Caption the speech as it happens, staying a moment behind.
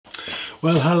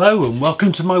Well, hello and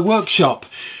welcome to my workshop.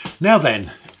 Now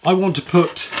then, I want to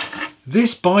put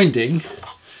this binding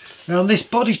around this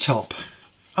body top.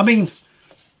 I mean,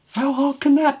 how hard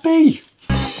can that be?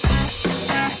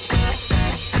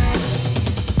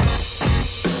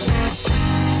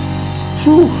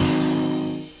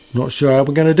 Whew. Not sure how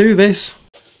we're going to do this.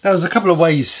 Now, there's a couple of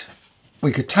ways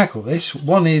we could tackle this.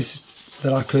 One is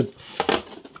that I could,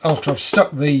 after I've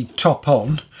stuck the top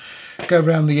on, go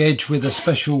around the edge with a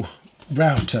special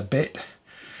router bit,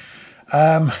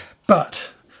 but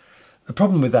the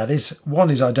problem with that is, one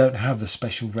is I don't have the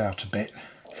special router bit,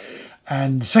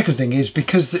 and the second thing is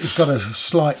because it's got a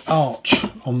slight arch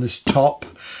on this top,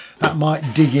 that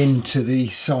might dig into the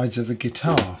sides of the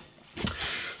guitar.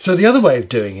 So the other way of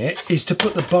doing it is to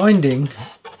put the binding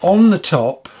on the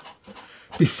top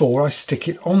before I stick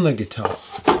it on the guitar,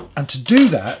 and to do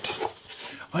that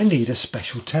I need a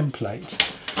special template.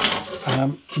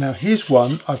 Now here's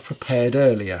one I've prepared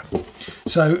earlier.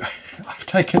 So I've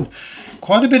taken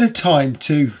quite a bit of time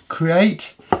to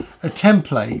create a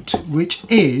template which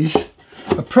is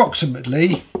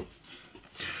approximately,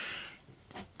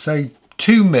 say,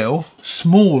 2 mil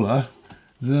smaller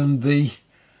than the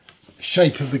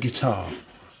shape of the guitar.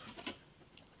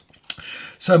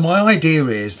 So my idea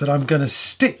is that I'm going to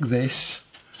stick this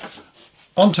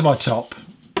onto my top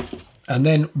and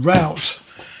then route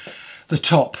the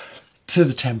top to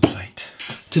the template.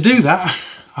 To do that,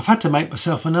 I've had to make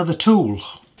myself another tool.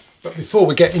 But before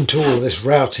we get into all of this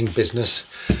routing business,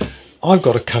 I've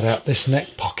got to cut out this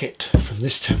neck pocket from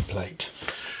this template.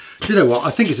 Do you know what? I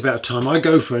think it's about time I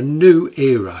go for a new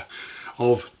era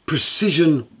of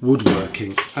precision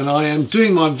woodworking, and I am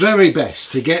doing my very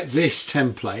best to get this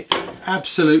template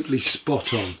absolutely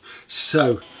spot on.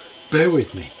 So bear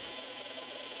with me.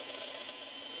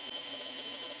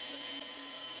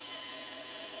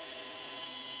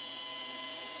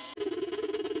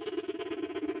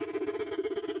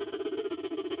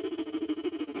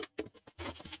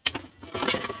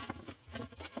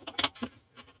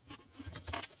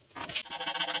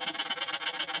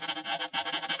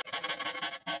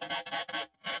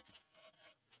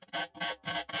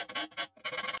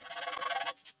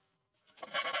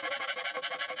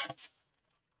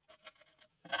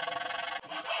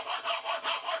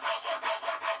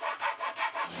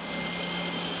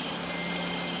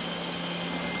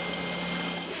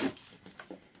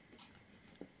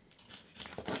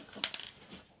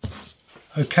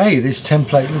 Okay, this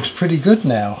template looks pretty good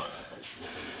now.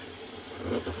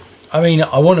 I mean,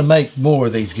 I want to make more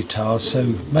of these guitars, so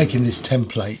making this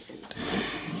template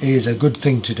is a good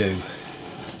thing to do.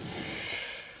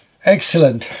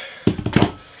 Excellent.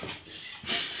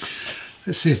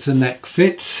 Let's see if the neck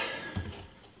fits.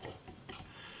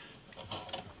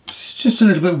 It's just a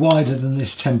little bit wider than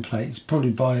this template. It's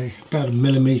probably by about 1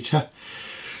 millimeter.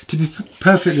 To be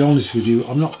perfectly honest with you,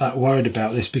 I'm not that worried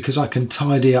about this because I can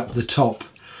tidy up the top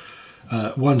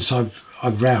once I've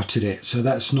routed it, so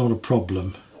that's not a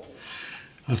problem.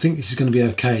 I think this is going to be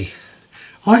okay.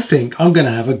 I think I'm going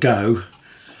to have a go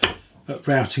at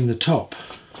routing the top.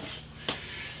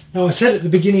 Now, I said at the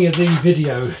beginning of the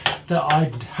video that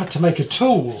I had to make a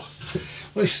tool.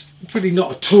 Well, it's really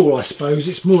not a tool, I suppose.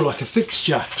 It's more like a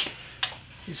fixture.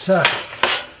 It's a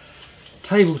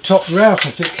tabletop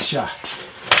router fixture,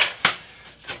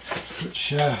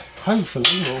 which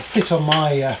hopefully will fit on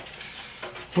my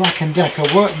Black & Decker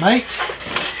workmate.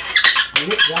 I'll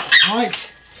rip that tight.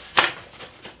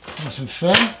 Nice and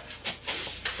firm.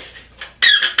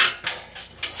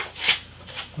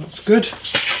 Looks good.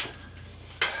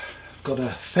 I've got a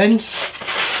fence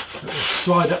that will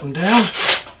slide up and down.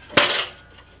 Just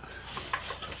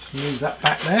move that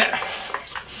back there.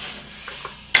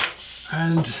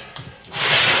 And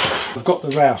I've got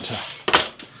the router.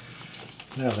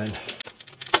 Now then,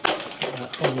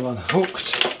 that all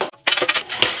unhooked,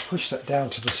 push that down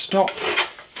to the stop,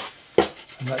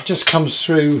 and that just comes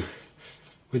through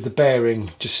with the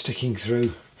bearing just sticking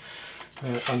through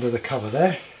under the cover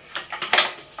there.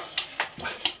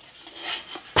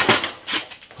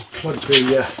 I'll plug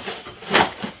the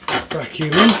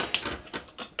vacuum in.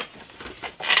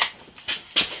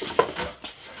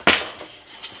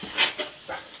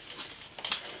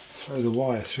 Throw the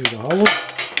wire through the hole.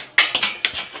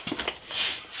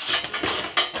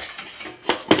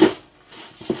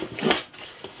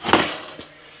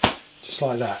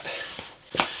 Like that.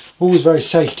 Always very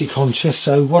safety conscious,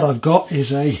 so what I've got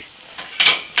is a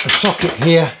socket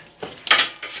here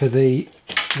for the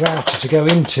router to go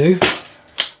into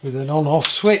with an on-off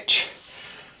switch,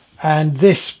 and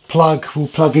this plug will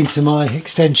plug into my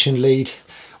extension lead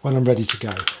when I'm ready to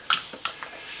go.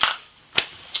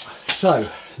 So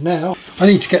Now I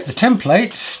need to get the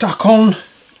template stuck on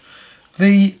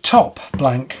the top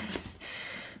blank.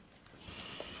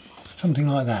 Something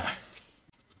like that.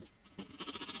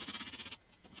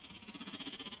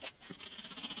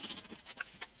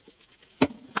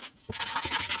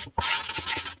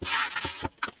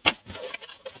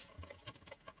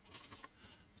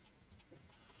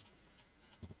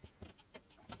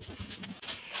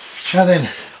 Now then,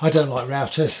 I don't like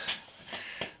routers,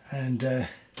 and I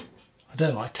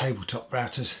don't like tabletop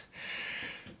routers,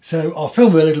 so I'll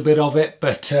film a little bit of it,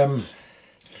 but I'm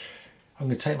going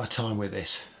to take my time with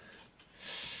this.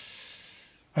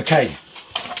 Okay,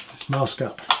 let's mask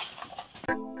up.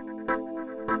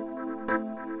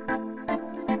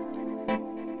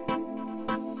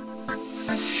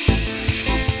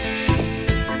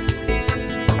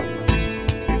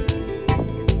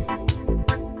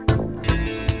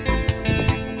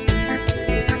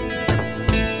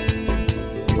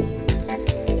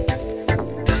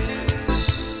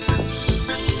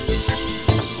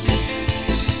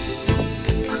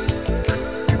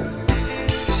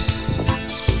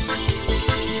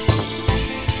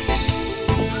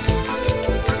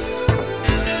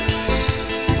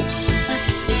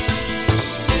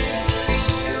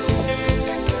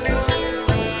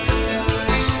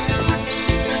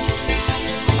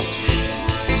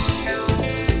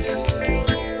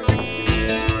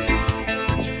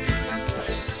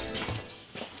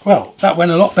 Well, that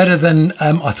went a lot better than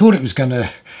I thought it was going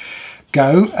to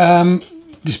go,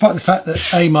 despite the fact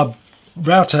that my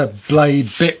router blade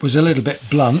bit was a little bit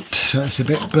blunt, so it's a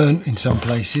bit burnt in some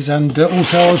places, and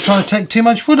also I was trying to take too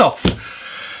much wood off,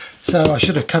 so I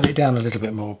should have cut it down a little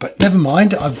bit more, but never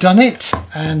mind, I've done it,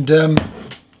 and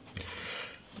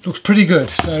looks pretty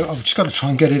good. So I've just got to try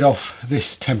and get it off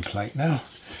this template now.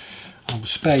 I'll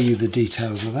spare you the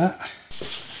details of that.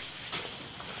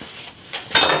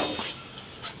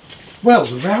 Well,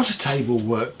 the router table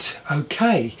worked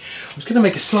okay. I was going to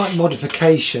make a slight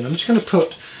modification. I'm just going to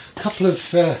put a couple of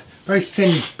very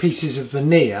thin pieces of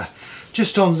veneer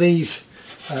just on these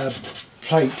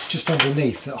plates just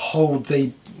underneath that hold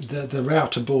the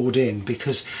router board in,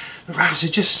 because the router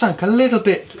just sunk a little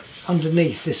bit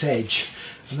underneath this edge,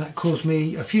 and that caused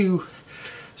me a few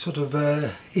sort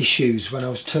of issues when I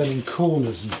was turning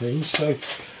corners and things. So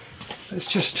let's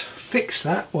just fix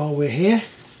that while we're here.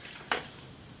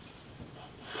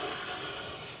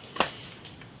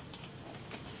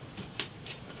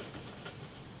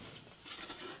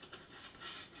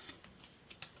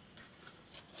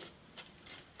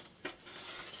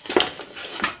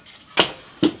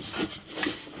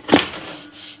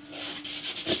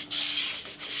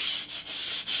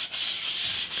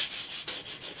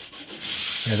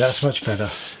 Yeah, that's much better.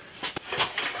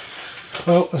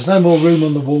 Well, there's no more room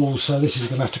on the walls, so this is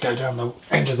going to have to go down the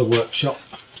end of the workshop.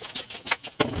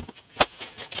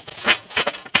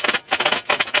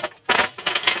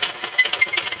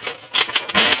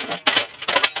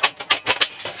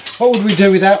 What would we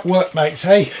do without workmates,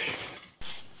 hey?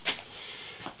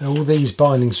 Now, all these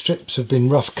binding strips have been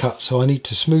rough cut, so I need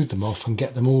to smooth them off and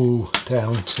get them all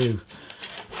down to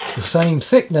the same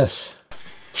thickness.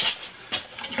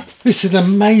 This is an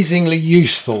amazingly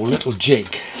useful little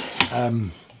jig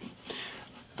that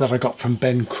I got from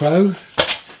Ben Crow.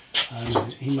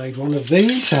 He made one of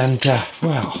these, and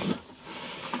wow,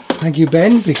 thank you,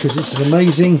 Ben, because it's an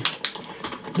amazing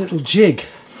little jig.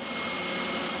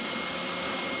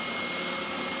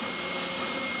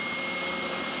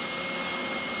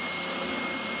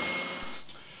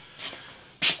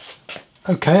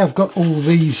 Okay, I've got all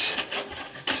these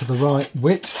to the right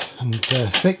width and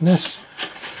thickness.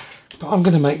 But I'm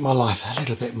going to make my life a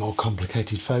little bit more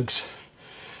complicated, folks,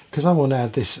 because I want to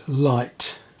add this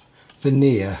light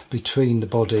veneer between the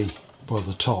body, well,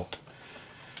 the top,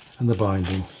 and the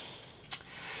binding.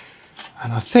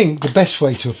 And I think the best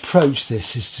way to approach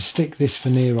this is to stick this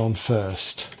veneer on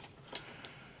first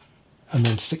and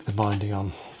then stick the binding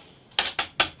on.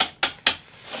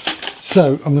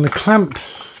 So I'm going to clamp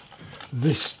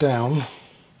this down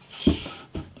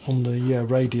on the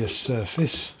radius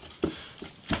surface.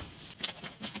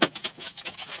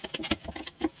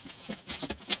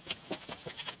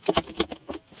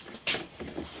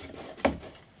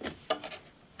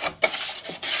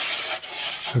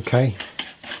 Okay,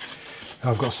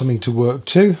 I've got something to work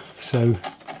to, so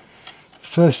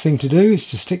first thing to do is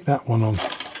to stick that one on.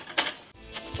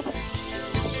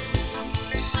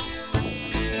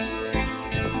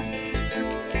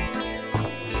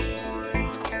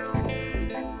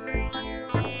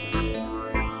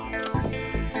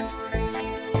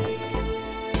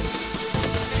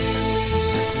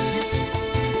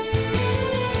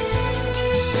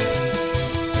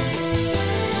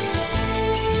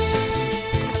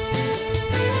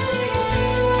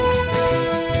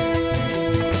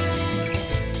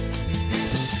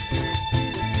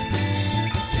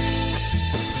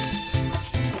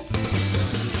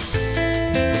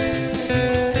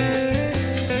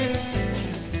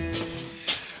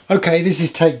 Okay, this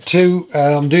is take 2.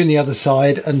 I'm doing the other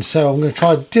side, and so I'm going to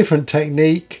try a different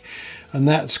technique, and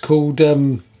that's called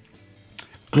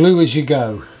glue as you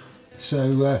go.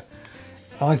 So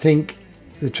I think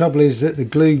the trouble is that the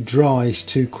glue dries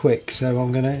too quick, so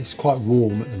it's quite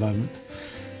warm at the moment.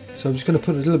 So I'm just going to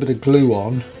put a little bit of glue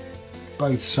on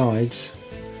both sides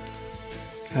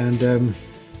and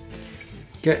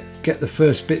get the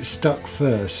first bit stuck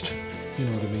first, you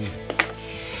know what I mean?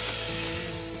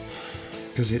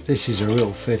 Because this is a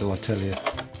real fiddle, I tell you.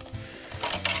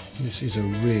 This is a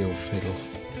real fiddle.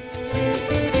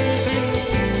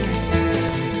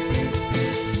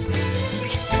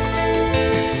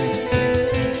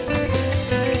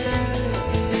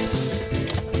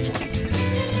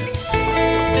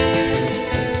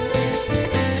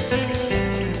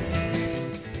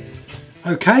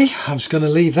 Okay, I'm just going to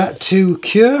leave that to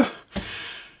cure.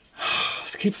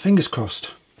 Let's keep fingers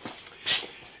crossed.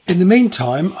 In the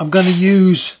meantime, I'm going to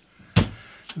use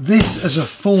this as a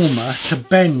former to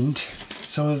bend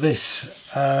some of this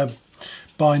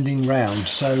binding round.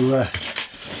 So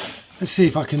let's see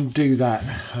if I can do that.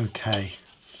 Okay.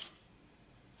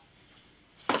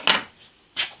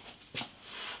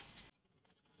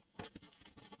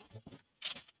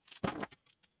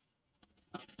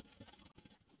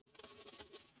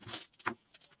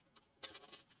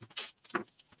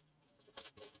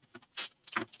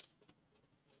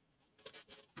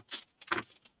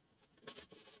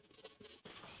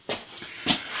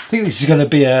 I think this is going to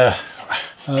be a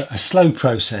slow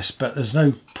process, but there's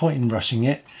no point in rushing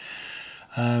it.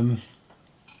 I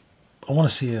want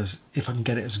to see if I can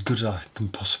get it as good as I can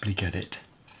possibly get it.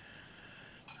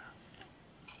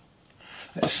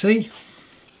 Let's see.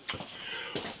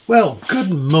 Well,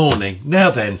 good morning.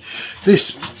 Now then,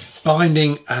 this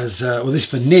binding this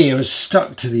veneer has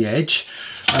stuck to the edge.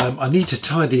 I need to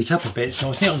tidy it up a bit,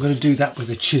 so I think I'm going to do that with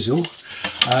a chisel.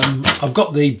 I've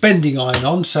got the bending iron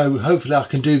on, so hopefully I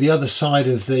can do the other side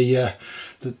of the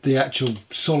actual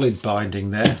solid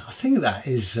binding there. I think that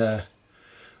is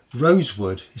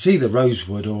rosewood. It's either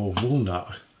rosewood or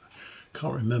walnut.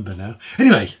 Can't remember now.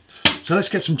 Anyway, so let's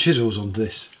get some chisels on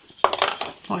this.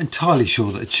 Not entirely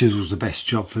sure that a chisel's the best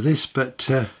job for this, but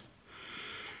there's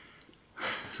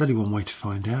only one way to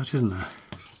find out, isn't there?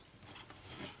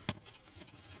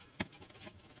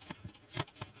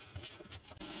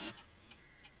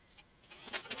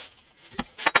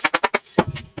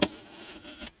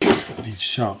 Needs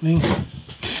sharpening.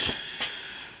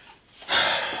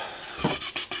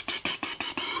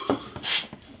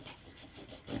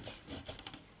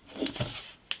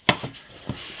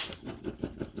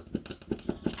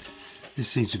 This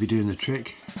seems to be doing the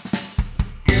trick.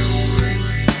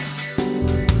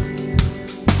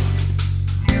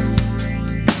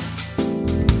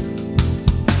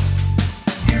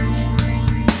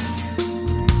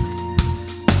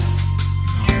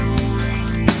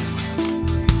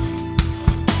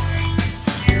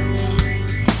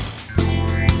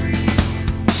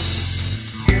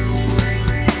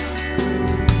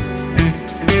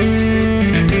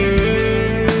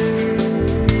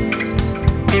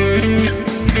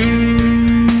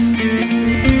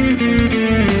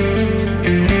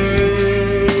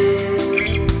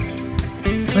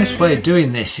 Way of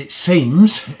doing this, it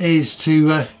seems, is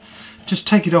to just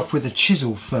take it off with a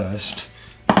chisel first.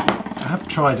 I have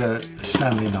tried a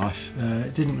Stanley knife,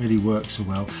 it didn't really work so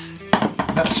well.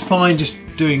 That's fine, just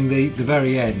doing the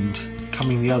very end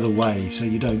coming the other way so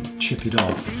you don't chip it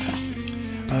off.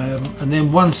 And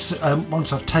then once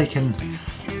I've taken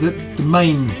the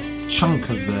main chunk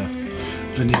of the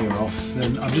veneer off,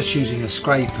 then I'm just using a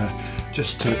scraper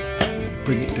just to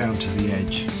bring it down to the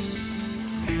edge.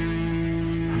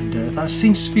 That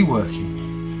seems to be working.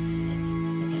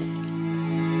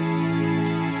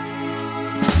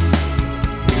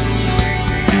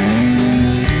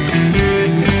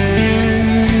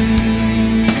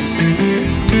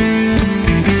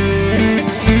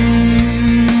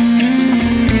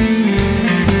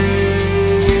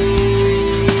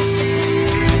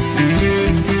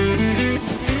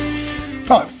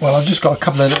 Right, well, I've just got a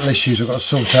couple of little issues I've got to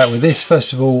sort out with this.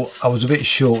 First of all, I was a bit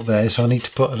short there, so I need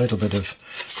to put a little bit of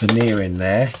veneer in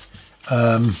there.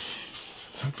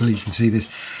 Hopefully you can see this.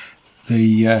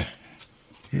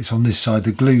 It's on this side.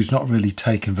 The glue's not really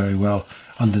taken very well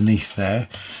underneath there,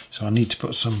 so I need to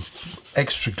put some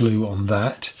extra glue on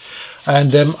that.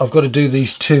 And I've got to do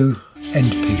these two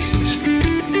end pieces.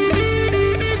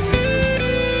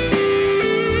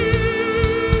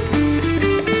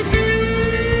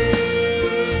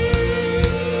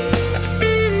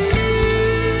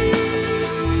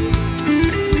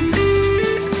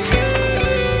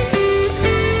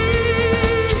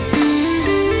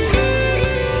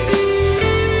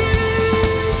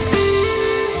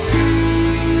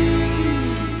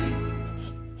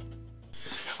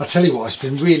 tell you what, it's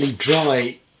been really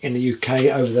dry in the UK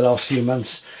over the last few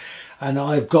months, and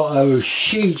I've got a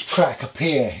huge crack up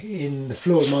here in the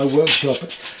floor of my workshop.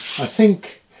 I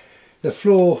think the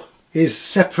floor is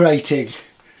separating.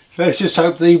 Let's just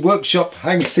hope the workshop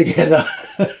hangs together.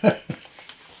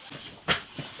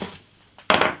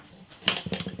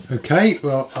 Okay,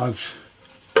 well, I've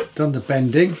done the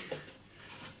bending.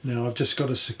 Now I've just got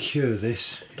to secure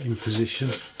this in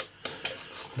position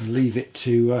and leave it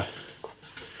to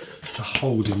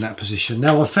hold in that position.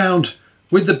 Now I found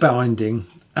with the binding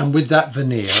and with that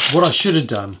veneer, what I should have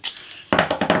done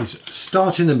is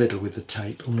start in the middle with the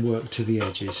tape and work to the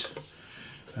edges,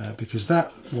 because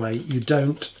that way you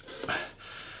don't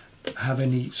have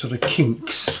any sort of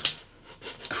kinks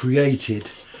created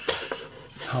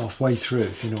halfway through,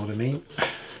 if you know what I mean.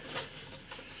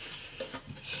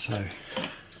 So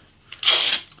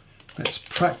let's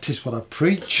practice what I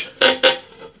preach.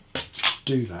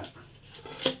 Do that.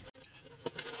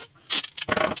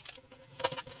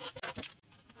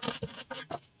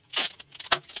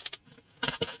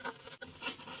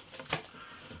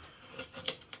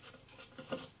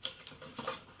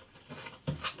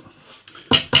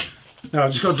 Now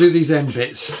I've just got to do these end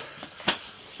bits.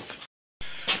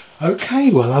 Okay,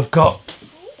 well, I've got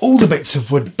all the bits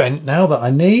of wood bent now that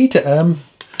I need.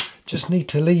 Just need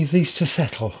to leave these to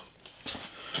settle.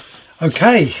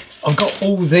 Okay, I've got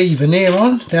all the veneer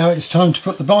on. Now it's time to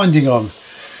put the binding on.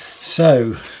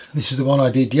 So this is the one I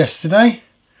did yesterday.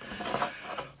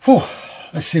 Whew,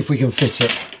 let's see if we can fit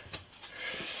it.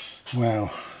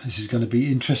 Wow, this is going to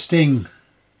be interesting.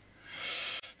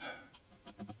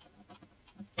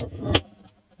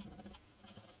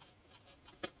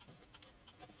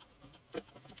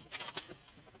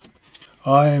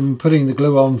 I'm putting the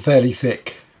glue on fairly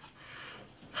thick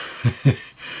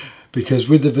because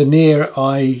with the veneer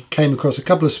I came across a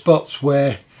couple of spots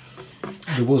where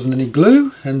there wasn't any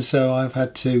glue, and so I've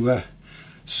had to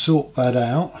sort that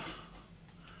out.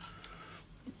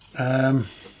 I'm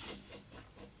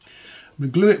going to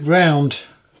glue it round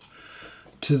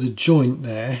to the joint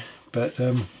there, but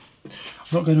I'm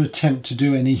not going to attempt to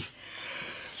do any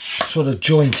sort of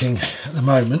jointing at the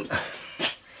moment.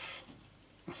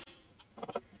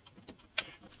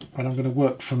 And I'm going to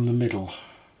work from the middle,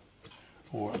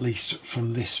 or at least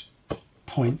from this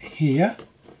point here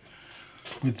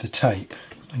with the tape.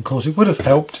 And of course it would have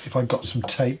helped if I got some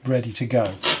tape ready to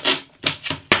go.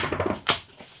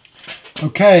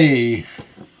 Okay.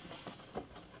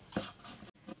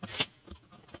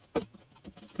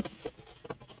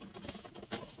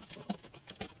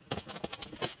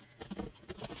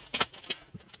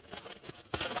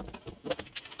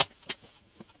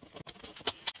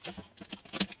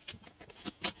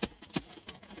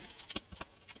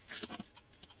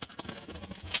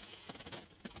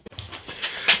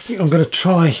 I think I'm going to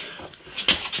try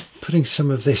putting some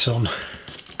of this on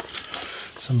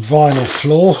some vinyl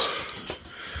floor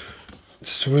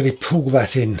just to really pull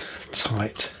that in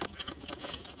tight.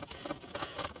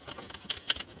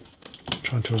 I'm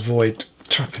trying to avoid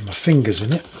trapping my fingers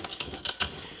in it.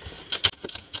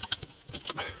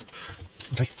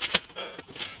 Okay.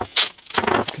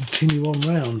 Continue on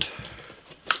round.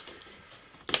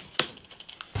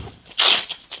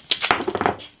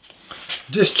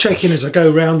 Just checking as I go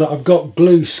round that I've got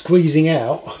glue squeezing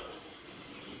out,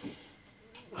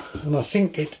 and I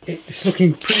think it's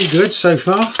looking pretty good so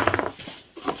far.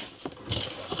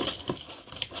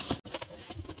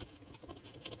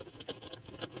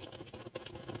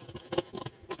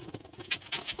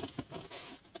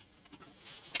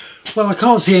 Well, I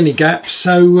can't see any gaps,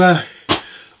 so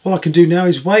all I can do now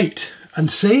is wait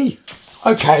and see.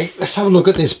 Okay, let's have a look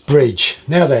at this bridge.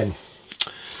 Now then,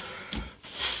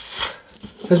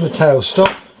 there's my tail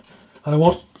stop, and I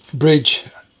want a bridge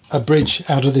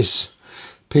out of this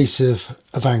piece of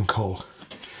ankle.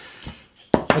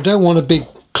 I don't want a big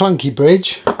clunky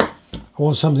bridge. I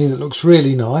want something that looks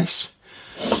really nice.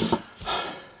 I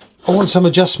want some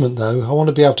adjustment though. I want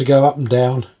to be able to go up and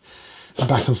down and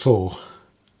back and forth.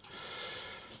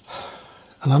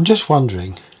 And I'm just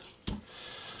wondering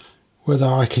whether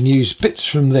I can use bits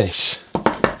from this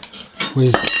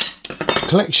with a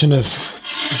collection of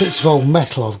bits of old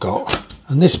metal I've got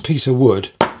and this piece of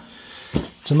wood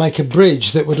to make a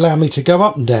bridge that would allow me to go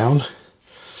up and down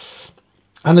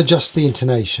and adjust the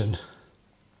intonation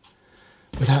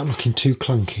without looking too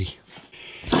clunky.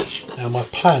 Now my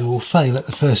plan will fail at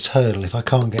the first hurdle if I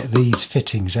can't get these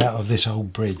fittings out of this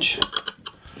old bridge.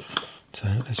 So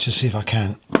let's just see if I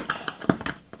can.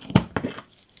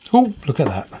 Oh, look at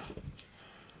that.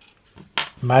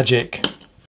 Magic.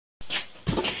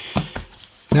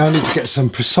 Now I need to get some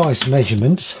precise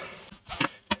measurements.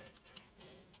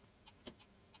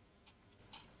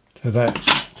 So that's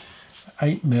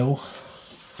 8mm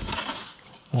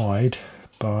wide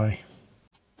by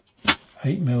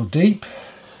 8mm deep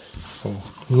or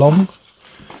long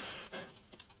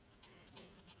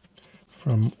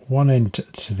from one end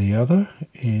to the other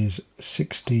is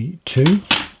 62,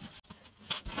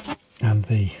 and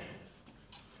the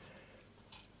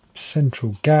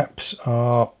central gaps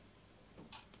are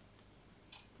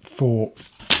 4.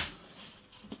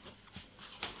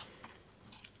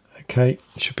 Okay,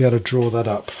 should be able to draw that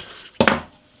up.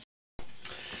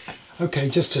 Okay,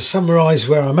 just to summarise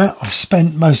where I'm at, I've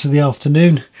spent most of the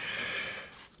afternoon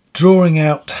drawing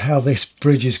out how this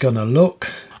bridge is going to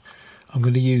look. I'm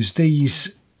going to use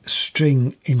these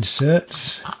string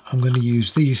inserts. I'm going to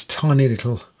use these tiny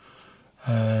little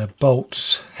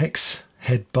bolts, hex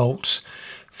head bolts,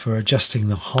 for adjusting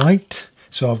the height.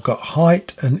 So I've got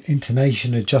height and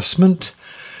intonation adjustment.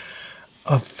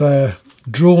 I've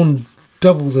drawn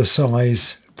double the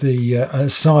size, the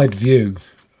side view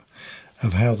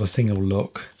of how the thing will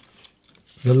look.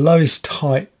 The lowest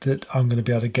height that I'm going to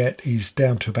be able to get is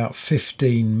down to about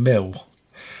 15mm,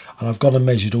 and I've gone and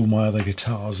measured all my other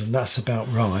guitars, and that's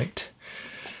about right.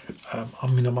 I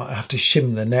mean, I might have to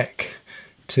shim the neck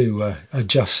to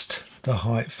adjust the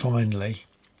height finally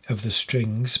of the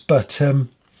strings, but I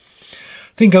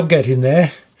think I'm getting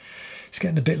there. It's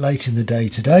getting a bit late in the day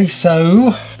today,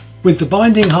 so with the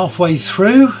binding halfway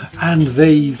through and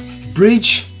the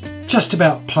bridge just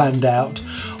about planned out,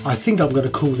 I think I'm going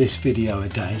to call this video a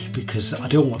day, because I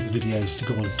don't want the videos to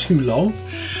go on too long.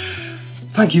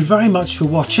 Thank you very much for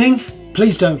watching.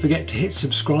 Please don't forget to hit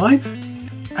subscribe,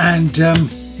 and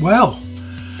well,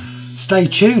 stay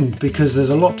tuned because there's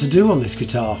a lot to do on this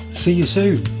guitar. See you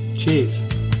soon. Cheers.